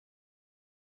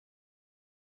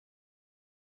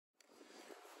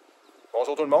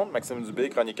Bonjour tout le monde, Maxime Dubé,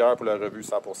 chroniqueur pour la revue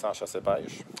 100% Chasse et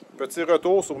Pêche. Petit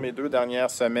retour sur mes 2 dernières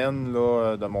semaines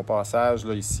là, de mon passage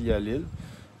là, ici à l'île.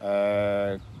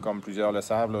 Comme plusieurs le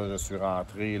savent, là, je suis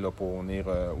rentré là, pour venir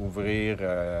ouvrir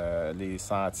les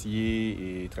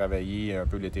sentiers et travailler un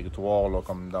peu les territoires. Là,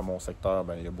 comme dans mon secteur,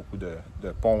 il y a beaucoup de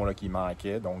ponts là, qui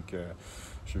manquaient. Donc,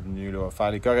 je suis venu là,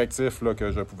 faire les correctifs là,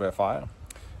 que je pouvais faire.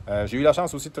 J'ai eu la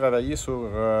chance aussi de travailler sur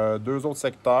 2 autres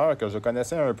secteurs que je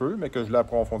connaissais un peu, mais que je voulais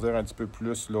approfondir un petit peu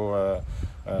plus là,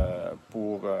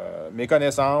 pour mes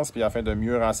connaissances, puis afin de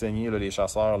mieux renseigner là, les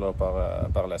chasseurs là,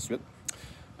 par la suite.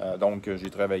 Donc, j'ai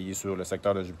travaillé sur le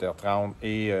secteur de Jupiter 30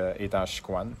 et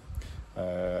Étang-Chicoine.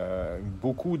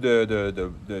 Beaucoup de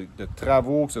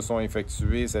travaux qui se sont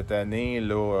effectués cette année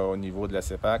là, au niveau de la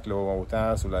CEPAC, là,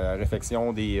 autant sur la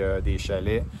réfection des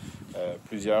chalets,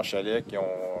 plusieurs chalets qui ont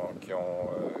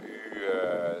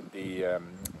eu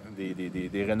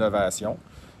des rénovations.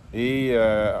 Et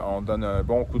on donne un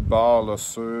bon coup de barre là,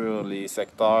 sur les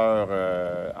secteurs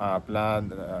en plan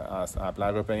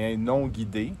européen non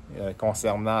guidé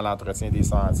concernant l'entretien des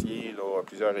sentiers, là,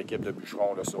 plusieurs équipes de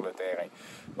bûcherons là, sur le terrain.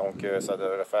 Donc, ça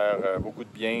devrait faire beaucoup de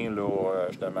bien, là,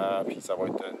 justement, puis ça va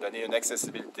donner une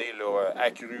accessibilité là,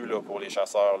 accrue là, pour les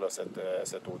chasseurs là,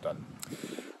 cet automne.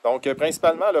 Donc,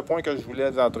 principalement, le point que je voulais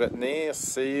vous entretenir,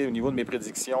 c'est au niveau de mes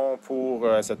prédictions pour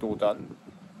cet automne.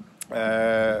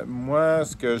 Moi,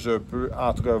 ce que je peux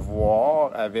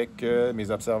entrevoir avec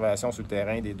mes observations sur le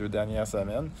terrain des 2 dernières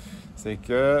semaines, c'est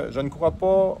que je ne crois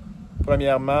pas,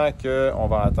 premièrement, qu'on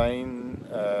va atteindre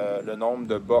le nombre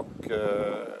de bocs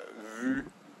vus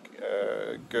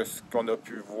que ce qu'on a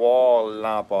pu voir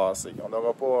l'an passé. On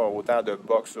n'aura pas autant de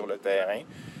bocs sur le terrain.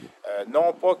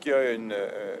 Non pas qu'il y a une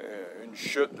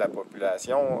chute de la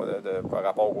population par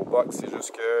rapport au boc, c'est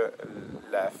juste que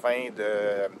la fin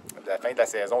de la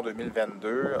saison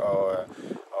 2022 a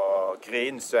créé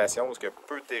une situation où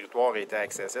peu de territoires étaient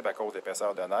accessibles à cause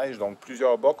d'épaisseur de neige. Donc,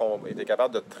 plusieurs bocs ont été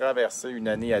capables de traverser une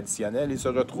année additionnelle et se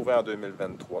retrouver en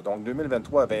 2023. Donc,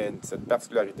 2023 avait cette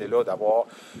particularité-là d'avoir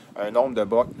un nombre de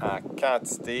bocs en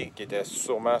quantité qui était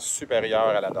sûrement supérieur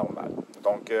à la normale.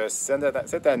 Donc,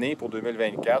 cette année, pour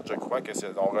 2024, je crois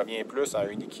qu'on revient plus à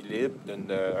un équilibre,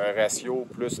 un ratio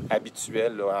plus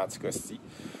habituel là, à Anticosti.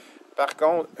 Par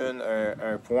contre,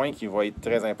 un point qui va être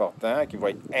très important, qui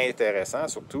va être intéressant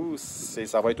surtout,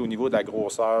 ça va être au niveau de la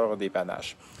grosseur des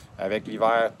panaches. Avec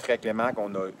l'hiver très clément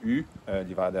qu'on a eu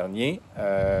l'hiver dernier,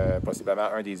 possiblement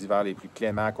un des hivers les plus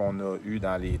cléments qu'on a eu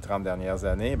dans les 30 dernières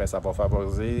années, bien, ça va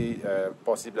favoriser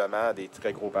possiblement des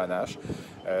très gros panaches,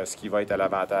 ce qui va être à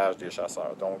l'avantage des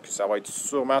chasseurs. Donc, ça va être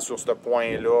sûrement sur ce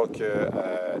point-là que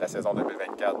la saison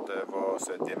 2024 va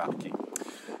se démarquer.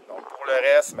 Donc, pour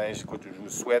le reste, bien, écoute, je vous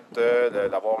souhaite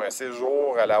d'avoir un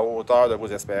séjour à la hauteur de vos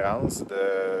espérances.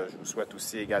 Je vous souhaite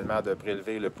aussi également de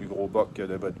prélever le plus gros boc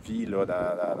de votre vie là,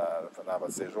 dans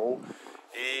votre séjour.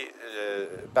 Et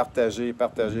partagez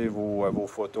vos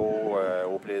photos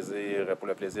pour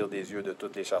le plaisir des yeux de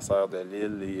tous les chasseurs de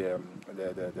l'île et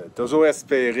de toujours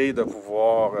espérer de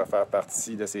pouvoir faire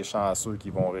partie de ces chanceux qui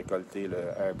vont récolter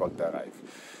un boc de rêve.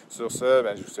 Sur ce,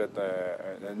 bien, je vous souhaite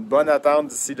une bonne attente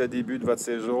d'ici le début de votre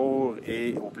séjour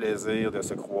et au plaisir de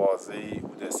se croiser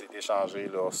ou d'échanger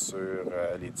là, sur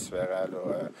les différents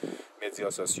là, médias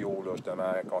sociaux là,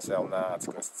 justement concernant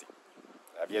Anticosti.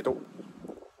 À bientôt!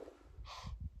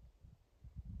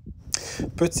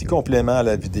 Petit complément à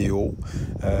la vidéo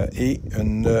et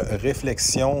une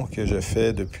réflexion que je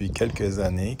fais depuis quelques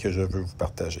années que je veux vous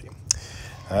partager.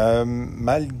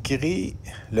 Malgré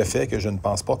le fait que je ne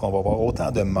pense pas qu'on va avoir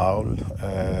autant de mâles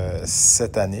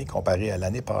cette année comparé à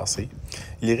l'année passée,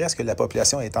 il reste que la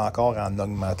population est encore en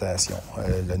augmentation.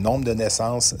 Le nombre de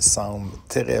naissances semble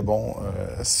très bon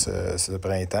ce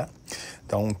printemps.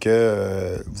 Donc,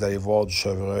 vous allez voir du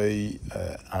chevreuil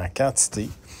en quantité.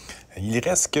 Il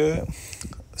reste que,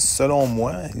 selon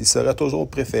moi, il serait toujours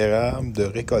préférable de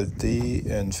récolter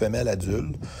une femelle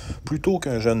adulte plutôt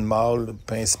qu'un jeune mâle,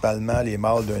 principalement les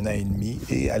mâles d'1 an et demi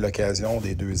et à l'occasion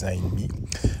des 2 ans et demi.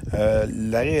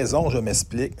 La raison, je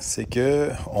m'explique, c'est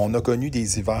qu'on a connu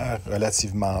des hivers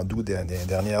relativement doux des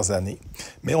dernières années,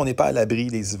 mais on n'est pas à l'abri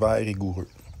des hivers rigoureux.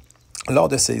 Lors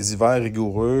de ces hivers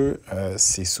rigoureux,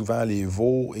 c'est souvent les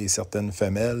veaux et certaines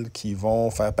femelles qui vont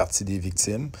faire partie des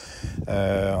victimes.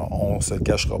 On ne se le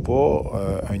cachera pas,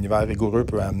 un hiver rigoureux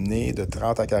peut amener de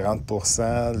 30 à 40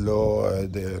 là,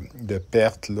 de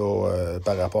pertes là,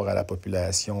 par rapport à la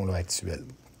population là, actuelle.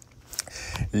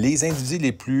 Les individus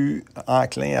les plus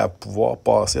enclins à pouvoir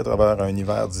passer à travers un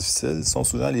hiver difficile sont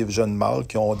souvent les jeunes mâles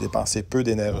qui ont dépensé peu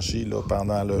d'énergie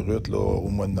pendant leur rut au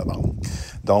mois de novembre.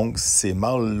 Donc, ces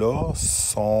mâles-là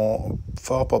sont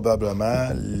fort probablement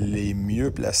les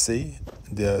mieux placés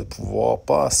de pouvoir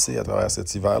passer à travers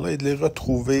cet hiver-là et de les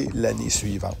retrouver l'année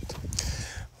suivante.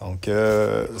 Donc,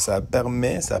 ça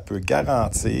peut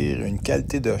garantir une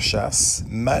qualité de chasse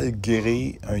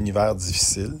malgré un hiver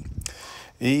difficile.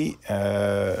 Et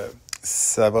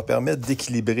ça va permettre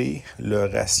d'équilibrer le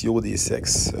ratio des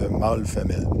sexes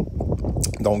mâle-femelle.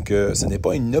 Donc, ce n'est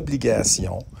pas une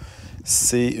obligation,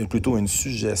 c'est plutôt une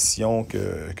suggestion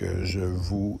que je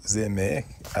vous émets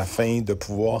afin de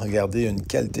pouvoir garder une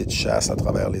qualité de chasse à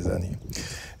travers les années.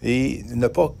 Et ne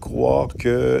pas croire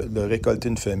que de récolter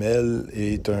une femelle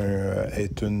est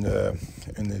une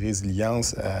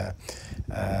résilience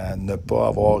à ne pas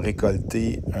avoir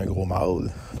récolté un gros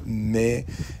mâle, mais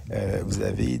vous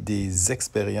avez des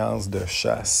expériences de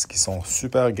chasse qui sont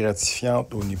super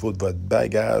gratifiantes au niveau de votre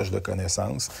bagage de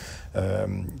connaissances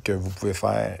que vous pouvez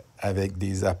faire avec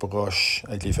des approches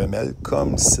avec les femelles,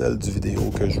 comme celle du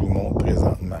vidéo que je vous montre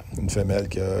présentement. Une femelle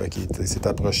qui s'est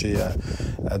approchée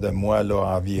de moi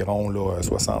environ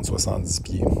 60-70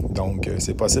 pieds. Donc,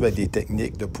 c'est possible avec des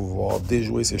techniques de pouvoir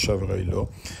déjouer ces chevreuils-là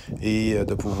et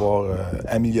de pouvoir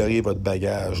améliorer votre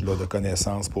bagage de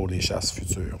connaissances pour les chasses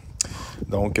futures.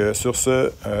 Donc, sur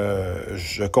ce,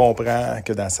 je comprends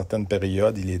que dans certaines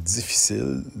périodes, il est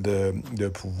difficile de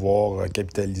pouvoir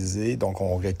capitaliser. Donc,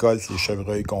 on récolte les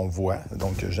chevreuils qu'on voit.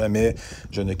 Donc, jamais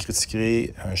je ne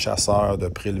critiquerai un chasseur de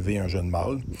prélever un jeune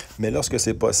mâle. Mais lorsque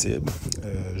c'est possible,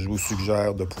 je vous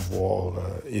suggère de pouvoir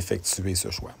effectuer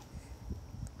ce choix.